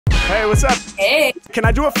Hey, what's up? Hey. Can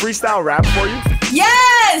I do a freestyle rap for you?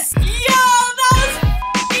 Yes! Yo, that was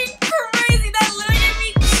f***ing crazy. That literally gave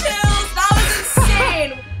me chills. That was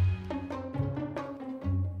insane.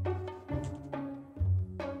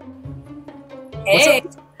 Hey.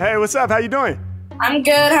 What's up? Hey, what's up? How you doing? I'm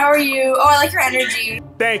good. How are you? Oh, I like your energy.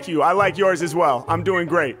 Thank you. I like yours as well. I'm doing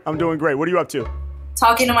great. I'm doing great. What are you up to?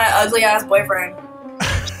 Talking to my ugly ass boyfriend.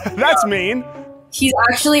 That's mean. He's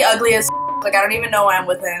actually ugly as like I don't even know why I'm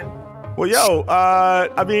with him. Well, yo,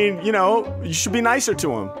 I mean, you know, you should be nicer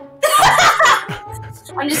to him.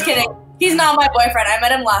 I'm just kidding. He's not my boyfriend. I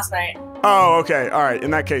met him last night. Oh, okay. All right.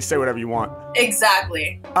 In that case, say whatever you want.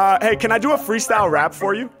 Exactly. Hey, can I do a freestyle rap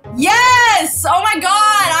for you? Yes! Oh my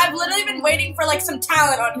god! I've literally been waiting for like some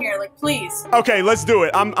talent on here. Like, please. Okay, let's do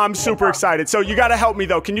it. I'm super excited. So you gotta help me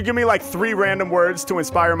though. Can you give me like 3 random words to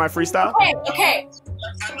inspire my freestyle? Okay.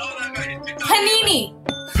 Panini.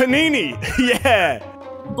 Panini. Yeah.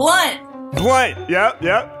 Blunt. Blunt.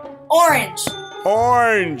 Yep. Orange.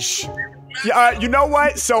 Orange. Yeah, you know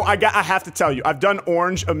what? So I have to tell you, I've done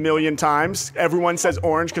orange a million times. Everyone says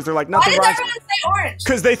orange because they're like nothing rhymes. Why does everyone say orange?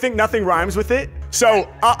 Because they think nothing rhymes with it. So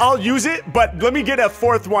I'll use it, but let me get a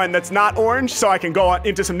 4th one that's not orange so I can go on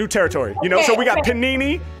into some new territory. You know, Okay, so we got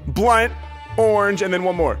panini, blunt, orange, and then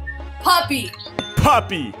one more. Puppy.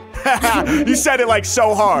 Puppy. You said it like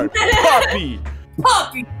so hard. Puppy.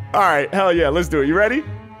 Puppy. All right, hell yeah, let's do it. You ready?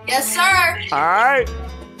 Yes, sir. All right.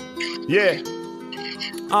 Yeah.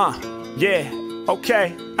 Yeah.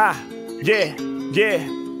 Okay. Yeah.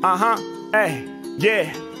 Uh-huh. Hey.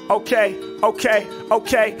 Yeah. Okay.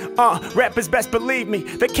 Rappers best believe me,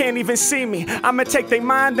 they can't even see me. I'ma take their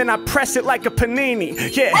mind, then I press it like a panini.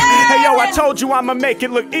 Yeah, hey yo, I told you I'ma make it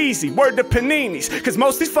look easy. Word to paninis, cause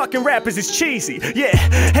most these fucking rappers is cheesy. Yeah,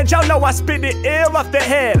 and y'all know I spit it ill off the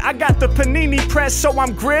head. I got the panini press, so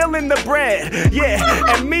I'm grilling the bread.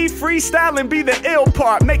 Yeah, and me freestyling be the ill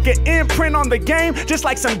part. Make an imprint on the game, just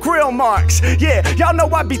like some grill marks. Yeah, y'all know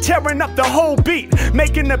I be tearing up the whole beat,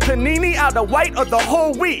 making the panini out of white or the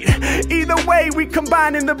whole wheat. Either way, we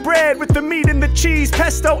combining the bread with the meat and the cheese,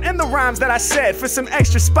 pesto, and the rhymes that I said. For some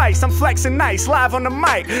extra spice, I'm flexing nice, live on the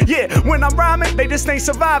mic. Yeah, when I'm rhyming, they just ain't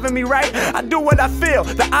surviving me, right? I do what I feel,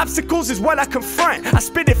 the obstacles is what I confront. I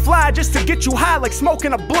spit it fly just to get you high like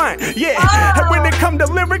smoking a blunt. Yeah, and when it come to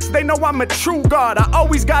lyrics, they know I'm a true god. I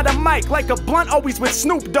always got a mic like a blunt, always with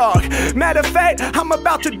Snoop Dogg. Matter of fact, I'm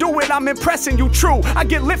about to do it, I'm impressing you true. I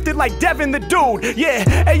get lifted like Devin the Dude. Yeah,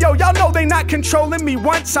 hey yo, y'all know they not controlling me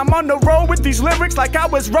once. I'm on the road with these lyrics like I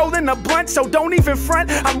was rolling a blunt, so don't even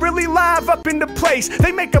front. I'm really live up in the place.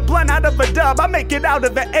 They make a blunt out of a dub, I make it out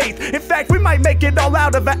of an 1/8. In fact, we might make it all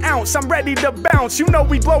out of an ounce. I'm ready to bounce. You know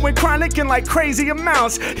we blowing chronic in like crazy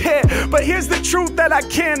amounts. Yeah, but here's the truth that I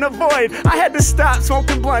can't avoid. I had to stop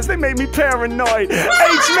smoking blunts, they made me paranoid.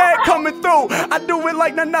 H-Mack coming through, I do it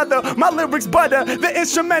like none other. My lyrics butter, the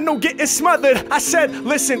instrumental getting smothered. I said,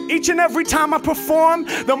 listen, each and every time I perform,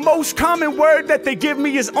 the most common word that they give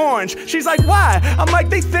me is orange. She's like, why? I'm like,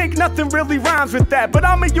 they think nothing really rhymes with that, but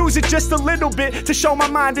I'ma use it just a little bit to show my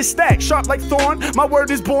mind is stacked. Sharp like thorn, my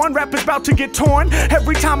word is born, rap is about to get torn.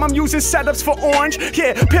 Every time I'm using setups for orange.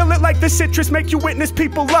 Yeah, peel it like the citrus, make you witness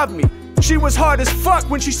people love me. She was hard as fuck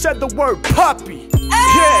when she said the word puppy.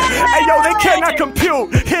 Yeah, hey yo, they cannot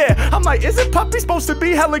compute. Yeah, I'm like, isn't puppy supposed to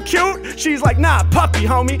be hella cute? She's like, nah, puppy,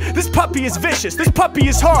 homie. This puppy is vicious. This puppy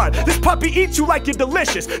is hard. This puppy eats you like you're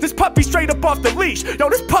delicious. This puppy straight up off the leash. Yo,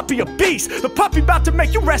 this puppy a beast. The puppy about to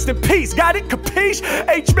make you rest in peace. Got it? Capiche?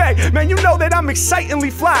 H-Mack, man, you know that I'm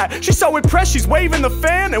excitingly fly. She's so impressed, she's waving the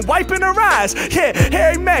fan and wiping her eyes. Yeah,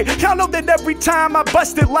 hey, Mack, y'all know that every time I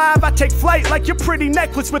bust it live, I take flight like your pretty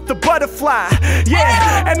necklace with the butterfly.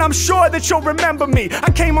 Yeah, and I'm sure that you'll remember me.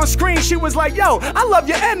 I came on screen, she was like, yo, I love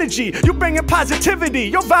your energy. You bringing positivity,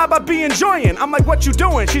 your vibe I be enjoying. I'm like, what you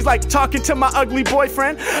doing? She's like, talking to my ugly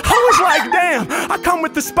boyfriend. I was like, damn, I come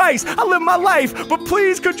with the spice. I live my life, but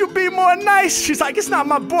please, could you be more nice? She's like, it's not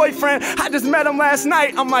my boyfriend. I just met him last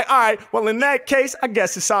night. I'm like, all right, well, in that case, I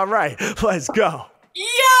guess it's all right. Let's go. Yo,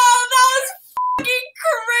 that was fucking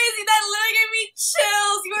crazy. That literally gave me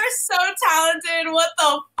chills. You are so talented. What the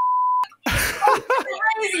f?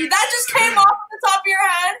 Crazy. That just came off the top of your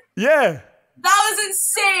head? Yeah. That was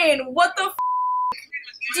insane. What the f?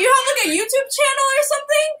 Do you have like a YouTube channel or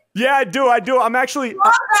something? Yeah, I do. I'm actually...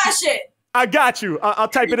 Love that shit. I got you. I'll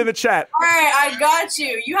type it in the chat. All right, I got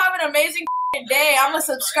you. You have an amazing day. I'm gonna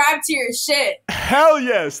subscribe to your shit. Hell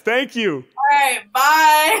yes. Thank you. All right,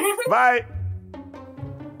 bye. Bye.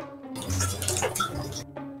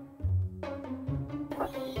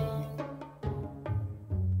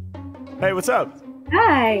 Hey, what's up?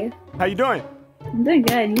 Hi. How you doing? I'm doing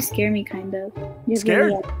good. You scare me, kind of.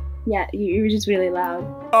 Scared? Yeah, you were just really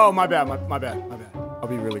loud. Oh, my bad, my bad. I'll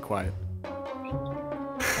be really quiet.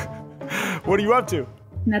 What are you up to?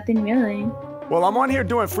 Nothing really. Well, I'm on here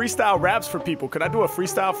doing freestyle raps for people. Could I do a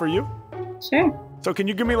freestyle for you? Sure. So can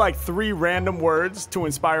you give me like 3 random words to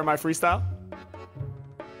inspire my freestyle?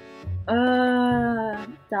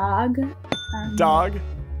 Dog. Dog.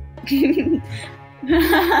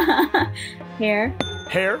 Hair.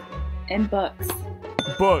 Hair. And books.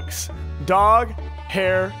 Books. Dog,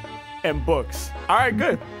 hair, and books. All right,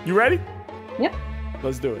 good. You ready? Yep.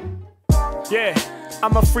 Let's do it. Yeah.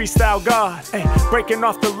 I'm a freestyle god, ay, breaking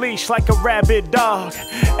off the leash like a rabid dog.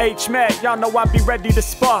 H-Mack, y'all know I be ready to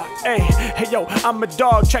spark. Hey yo, I'm a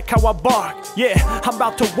dog, check how I bark. Yeah, I'm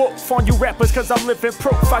about to whoop on you rappers cause I'm living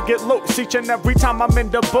proof. I get loose each and every time I'm in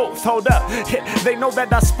the booth. Hold up, they know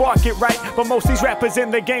that I spark it right, but most these rappers in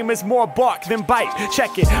the game is more bark than bite.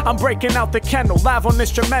 Check it, I'm breaking out the kennel, live on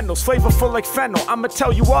instrumentals, flavorful like fennel. I'ma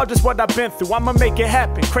tell you all just what I've been through, I'ma make it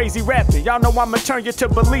happen. Crazy rapping, y'all know I'ma turn you to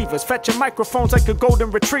believers. Fetching microphones like a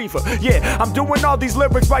golden retriever. Yeah, I'm doing all these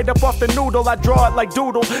lyrics right up off the noodle. I draw it like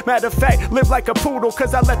doodle. Matter of fact, live like a poodle,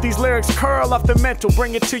 cause I let these lyrics curl off the mental,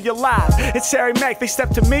 bring it to you live. It's Harry Mack, they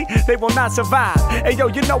step to me, they will not survive. Hey yo,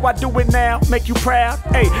 you know I do it now, make you proud.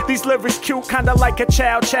 Hey, these lyrics cute, kinda like a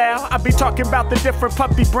chow chow. I be talking about the different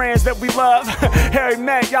puppy brands that we love. Harry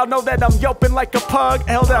Mack, y'all know that I'm yelping like a pug.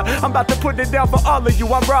 Held up, I'm about to put it down for all of you,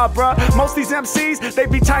 I'm raw, bruh. Most these MCs, they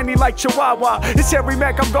be tiny like Chihuahua. It's Harry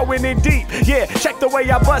Mack, I'm going in deep. Yeah, check the way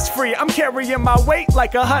I bust free, I'm carrying my weight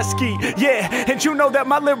like a husky. Yeah, and you know that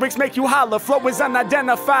my lyrics make you holler. Flow is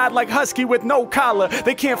unidentified like husky with no collar.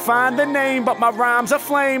 They can't find the name, but my rhymes are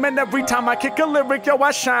flame. And every time I kick a lyric, yo,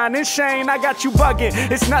 I shine and shine. I got you bugging,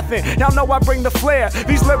 it's nothing, y'all know I bring the flair.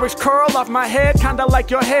 These lyrics curl off my head, kinda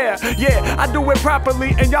like your hair. Yeah, I do it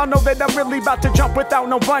properly, and y'all know that I'm really about to jump without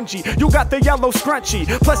no bungee. You got the yellow scrunchy,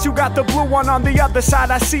 plus you got the blue one on the other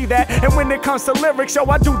side, I see that. And when it comes to lyrics, yo,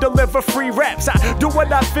 I do deliver free raps. I do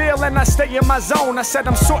what I feel and I stay in my zone. I said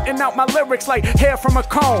I'm sorting out my lyrics like hair from a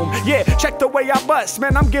comb. Yeah, check the way I bust,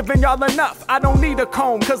 man, I'm giving y'all enough. I don't need a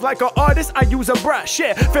comb, cause like an artist, I use a brush.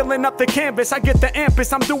 Yeah, filling up the canvas, I get the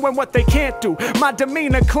ampus, I'm doing what they can't do. My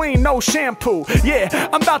demeanor clean, no shampoo. Yeah,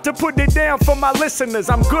 I'm about to put it down for my listeners.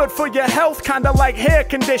 I'm good for your health, kinda like hair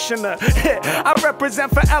conditioner. I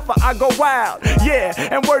represent forever, I go wild. Yeah,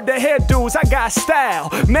 and word to hairdos, I got style.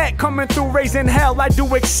 Matt coming through raising hell, I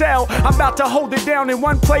do excel. I'm about to hold it down in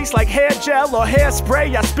one place like hair gel or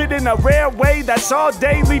hairspray. I spit in a rare way that's all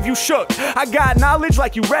day, leave you shook. I got knowledge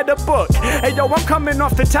like you read a book. Hey yo, I'm coming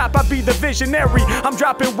off the top, I be the visionary. I'm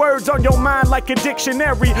dropping words on your mind like a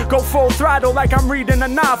dictionary. Go full throttle like I'm reading a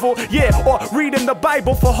novel. Yeah, or reading the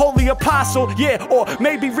Bible for holy apostle. Yeah, or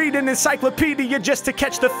maybe reading encyclopedia just to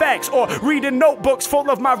catch the facts. Or reading notebooks full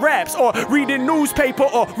of my raps. Or reading newspaper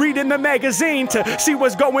or reading the magazine to see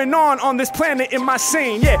what's going on this planet in my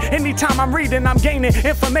scene. Yeah, anytime I'm reading, I'm gaining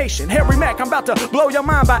information. Harry Mack, I'm about to blow your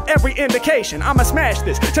mind by every indication. I'ma smash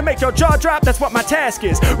this to make your jaw drop, that's what my task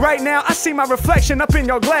is. Right now, I see my reflection up in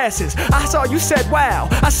your glasses. I saw you said wow,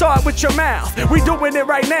 I saw it with your mouth. We doing it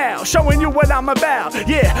right now, showing you what I'm about.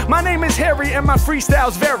 Yeah, my name is Harry and my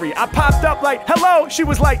freestyles vary. I popped up like, hello, she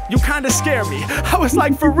was like, you kinda scare me. I was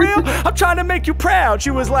like, for real? I'm trying to make you proud.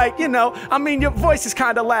 She was like, you know, I mean, your voice is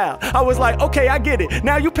kinda loud. I was like, okay, I get it.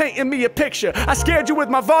 Now you painting me a picture. I scared you with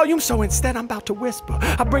my volume, so instead I'm about to whisper.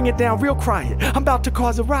 I bring it down real quiet. I'm about to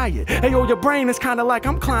cause a riot. Hey yo, your brain is kinda like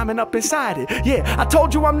I'm climbing up inside it. Yeah, I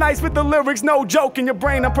told you I'm nice with the lyrics, no joke. In your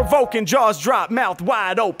brain I'm provoking, jaws drop, mouth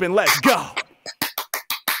wide open, let's go.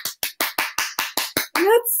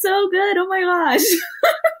 That's so good, oh my gosh.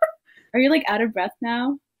 Are you like out of breath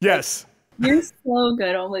now? Yes. You're so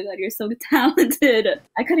good, oh my god, you're so talented.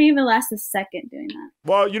 I couldn't even last a second doing that.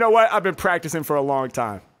 Well, you know what? I've been practicing for a long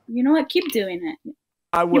time. You know what? Keep doing it.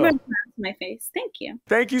 I will. You better to my face. Thank you.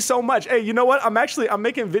 Thank you so much. Hey, you know what? I'm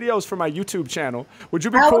making videos for my YouTube channel. Would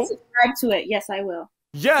you be I cool? will subscribe to it. Yes, I will.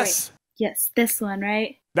 Yes. Great. Yes, this one,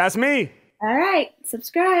 right? That's me. All right,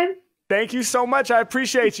 subscribe. Thank you so much. I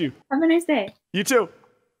appreciate you. Have a nice day. You too.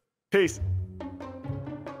 Peace.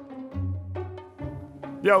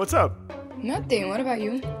 Yo, what's up? Nothing. What about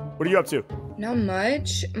you? What are you up to? Not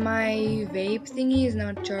much. My vape thingy is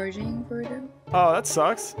not charging for them. Oh, that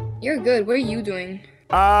sucks. You're good. What are you doing?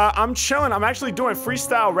 I'm chilling. I'm actually doing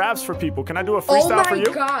freestyle raps for people. Can I do a freestyle for you? Oh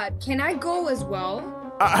my god. Can I go as well?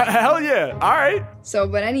 Hell yeah. All right. So,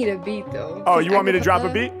 but I need a beat though. Oh, you want me to drop a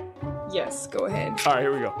beat? Yes, go ahead. All right,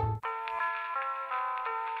 here we go.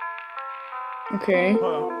 Okay.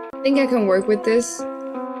 Hold on. I think I can work with this.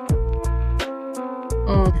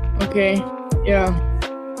 Oh, okay. Yeah.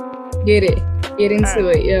 Get it. Get into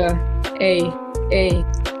it, yeah. Hey.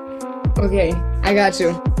 Okay, I got you.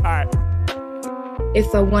 Alright.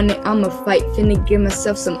 If I want it, I'ma fight. Finna give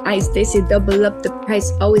myself some ice. They say double up the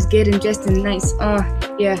price. Always getting dressed in nice.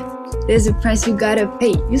 Yeah. There's a price you gotta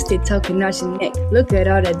pay. You stay talking out your neck. Look at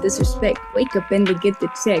all that disrespect. Wake up and to get the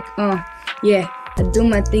check. Yeah. I do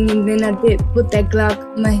my thing and then I did. Put that Glock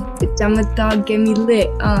on my pajama thong, get me lit.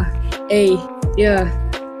 Hey, yeah.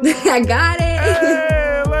 I got it.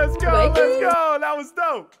 Hey, let's go, Like let's it? go. That was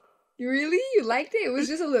dope. Really? You liked it? It was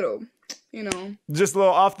just a little, you know. Just a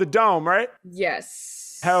little off the dome, right?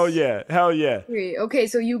 Yes. Hell yeah, hell yeah. Okay,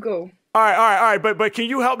 so you go. All right. But can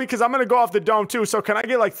you help me? Because I'm going to go off the dome too. So can I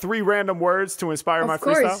get like 3 random words to inspire my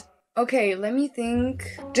freestyle? Okay, let me think.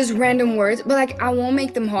 Just random words, but like I won't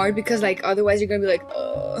make them hard because like otherwise you're gonna be like,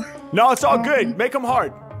 No, it's all good. Make them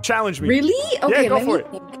hard. Challenge me. Really? Okay, Yeah, go let for me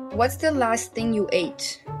it. think. What's the last thing you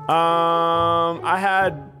ate? I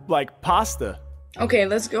had like pasta. Okay,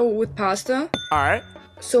 let's go with pasta. All right.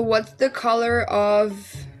 So what's the color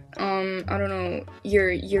of I don't know,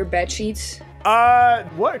 your bed sheets?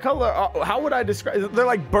 What color? How would I describe? They're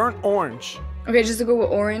like burnt orange. Okay, just to go with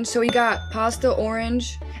orange. So we got pasta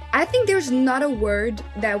orange. I think there's not a word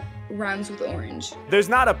that rhymes with orange. There's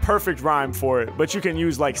not a perfect rhyme for it, but you can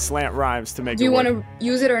use like slant rhymes to make it Do you work. want to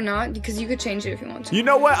use it or not? Because you could change it if you want to. You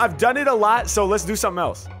know what? I've done it a lot, so let's do something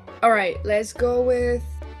else. All right, let's go with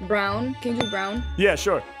brown. Can you do brown? Yeah,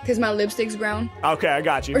 sure. Because my lipstick's brown. Okay, I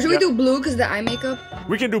got you. Or should we do blue because the eye makeup?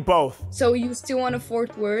 We can do both. So you still want a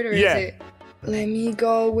 4th word or Yeah. is it? Let me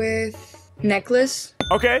go with necklace.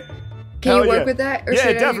 Okay. Can Hell you work yeah. with that? Or Yeah,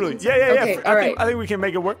 should I definitely. use- Yeah. Okay, all right. I think we can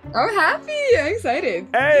make it work. I'm happy. I'm excited.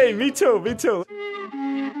 Hey, me too.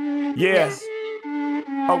 Yeah. Yes.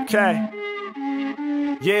 Okay.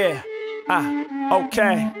 Yeah.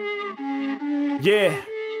 Okay.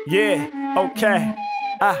 Yeah. Okay.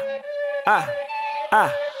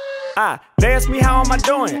 They asked me how am I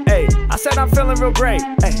doing? Hey, I said I'm feeling real great.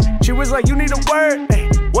 Hey, she was like, you need a word? Hey,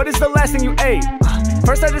 what is the last thing you ate?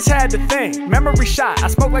 First I just had to think, memory shot, I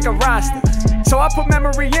spoke like a Rasta. So I put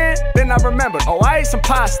memory in, then I remembered, oh, I ate some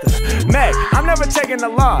pasta. Meg, I'm never taking the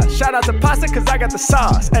loss. Shout out to pasta, cause I got the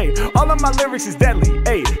sauce. Hey, all of my lyrics is deadly.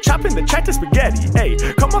 Hey, chopping the track to spaghetti. Hey,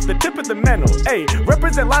 come off the tip of the mental. Hey,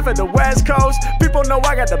 represent life at the West Coast. People know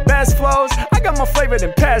I got the best flows. I got more flavor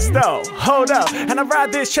than pesto. Hold up, and I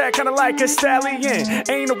ride this track kinda like a stallion.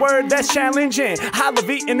 Ain't a word that's challenging. Holla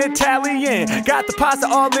in Italian. Got the pasta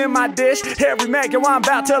all in my dish. Harry Mack, yo, I'm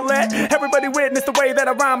about to let everybody witness the way that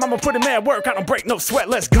I rhyme. I'ma put in mad work. I don't break no sweat,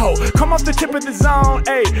 let's go. Come off the tip of the zone,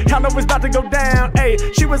 ayy. Y'all know it's about to go down,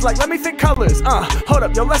 ayy. She was like, let me think colors, hold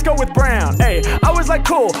up, yo, let's go with brown, ayy. I was like,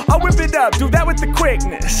 cool, I'll whip it up, do that with the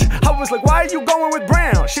quickness. I was like, why are you going with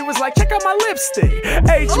brown? She was like, check out my lipstick.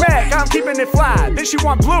 H-Mac, I'm keeping it fly. Then she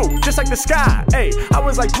want blue, just like the sky, ayy. I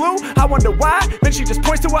was like, blue, I wonder why? Then she just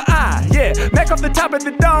points to her eye, yeah. Mac off the top of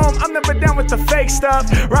the dome, I'm never down with the fake stuff.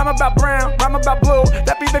 Rhyme about brown, rhyme about blue,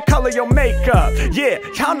 that be the color your makeup. Yeah,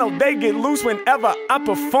 y'all know they get loose whenever I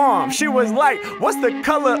perform. She was like, what's the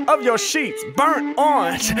color of your sheets? Burnt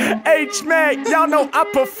orange. H-Mac, y'all know I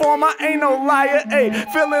perform, I ain't no liar. Ayy,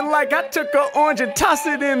 feeling like I took an orange and tossed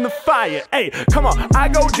it in the fire. Ayy, come on, I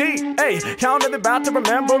go deep. Ayy, y'all know they about to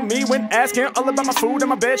remember me when asking all about my food and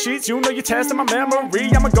my bed sheets. You know you testing my memory,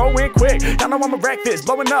 I'ma go in quick. Y'all know I'ma wreck this,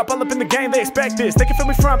 blowing up all up in the game, they expect this. They can feel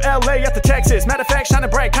me from LA up to Texas. Matter of fact, shining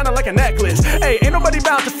bright, kinda like a necklace. Ayy, ain't nobody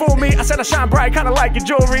about to fool me. I said I shine bright, kinda like your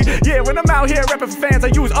jewelry. Yeah, when I'm out here rapping for fans, I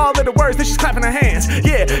use all of the words, then she's clapping her hands.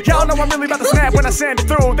 Yeah, y'all know I'm really about to snap when I send it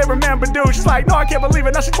through. They remember, dude. She's like, no, I can't believe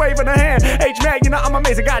it. Now she's waving her hand. H-Mac, you know I'm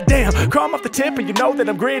amazing, goddamn. Come off the tip and you know that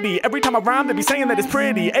I'm gritty. Every time I rhyme, they be saying that it's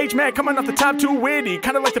pretty. H-Mac coming off the top, too witty.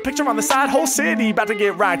 Kinda like the picture on the side, whole city about to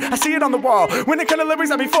get right. I see it on the wall. When it comes to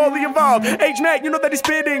lyrics, I be fully involved. H-Mac, you know that he's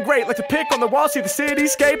spitting great. Like the pic on the wall, see the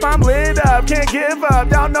cityscape. I'm lit up, can't give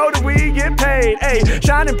up. Y'all know that we get paid. Ayy,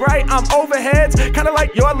 shining bright, I'm overheads, kinda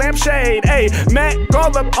like your lampshade. Ayy, Mac,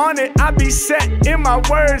 all up on it, I be set in my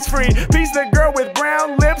words free. Piece the girl with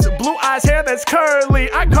brown lips, blue eyes, hair that's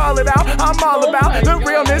curly. I call it out, I'm all about the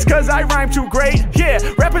realness, cause I rhyme too great. Yeah,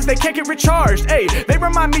 rappers, they can't get recharged. Ayy, they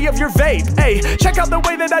remind me of your vape. Ayy, check out the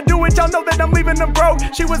way that I do it, y'all know that I'm leaving them broke.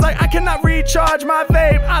 She was like, I cannot recharge my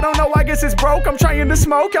vape. I don't know, I guess it's broke. I'm trying to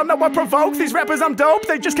smoke, y'all know I provoke. These rappers, I'm dope,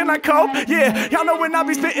 they just cannot cope. Yeah, y'all know when I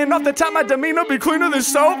be spitting off the top, my demeanor be cleaner than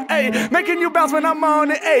soap. Ayy, making you bounce when I'm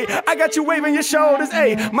on it. Ayy, I got you waving your shoulders.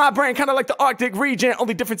 Ayy, my brain kinda like the Arctic region.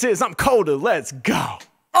 Only difference is I'm colder. Let's go.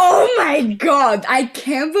 Oh my god, I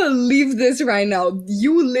can't believe this right now.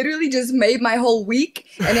 You literally just made my whole week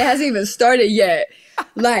and it hasn't even started yet.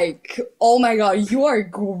 Like, oh my god, you are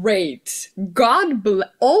great. God bless.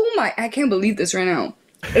 Oh my, I can't believe this right now.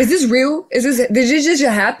 Is this real? Did it just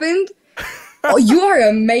happen? Oh, you are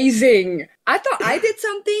amazing. I thought I did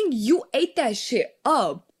something. You ate that shit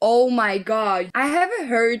up. Oh my god. I haven't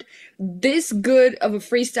heard this good of a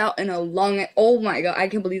freestyle in a long... Oh my god, I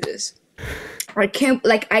can't believe this. I can't...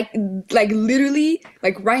 literally,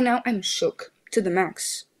 right now, I'm shook to the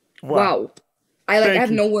max. Wow. I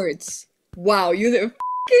have no words. Wow, you did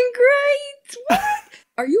fucking great. What?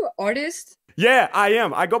 Are you an artist? Yeah, I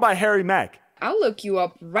am. I go by Harry Mack. I'll look you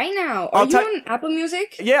up right now. Are you on Apple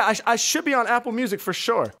Music? Yeah, I should be on Apple Music for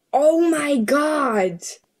sure. Oh my god.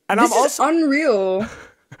 And this is unreal.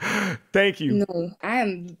 Thank you. No, I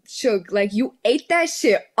am shook. Like, you ate that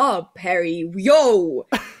shit up, Harry. Yo.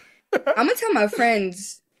 I'm gonna tell my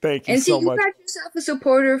friends. Thank you so much. And see, you got yourself a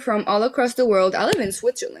supporter from all across the world. I live in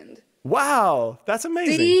Switzerland. Wow, that's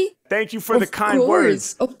amazing. See? Thank you for the kind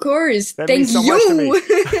words. Of course. That Thank means so you much to me.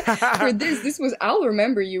 for this. I'll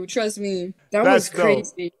remember you. Trust me. That was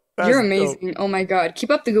crazy. You're amazing. Oh my god. Keep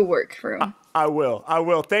up the good work, for real. I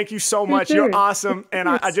will. Thank you so much. You're awesome. And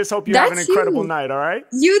I just hope you have an incredible night, all right?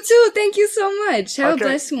 You too. Thank you so much. Have a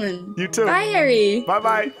blessed one. You too. Bye, Harry.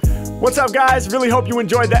 Bye-bye. What's up, guys? Really hope you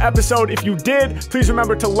enjoyed the episode. If you did, please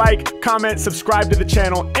remember to like, comment, subscribe to the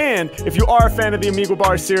channel. And if you are a fan of the Omegle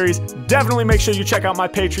Bars series, definitely make sure you check out my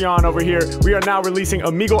Patreon over here. We are now releasing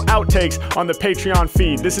Omegle outtakes on the Patreon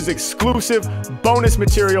feed. This is exclusive bonus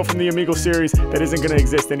material from the Omegle series that isn't going to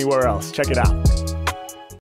exist anywhere else. Check it out.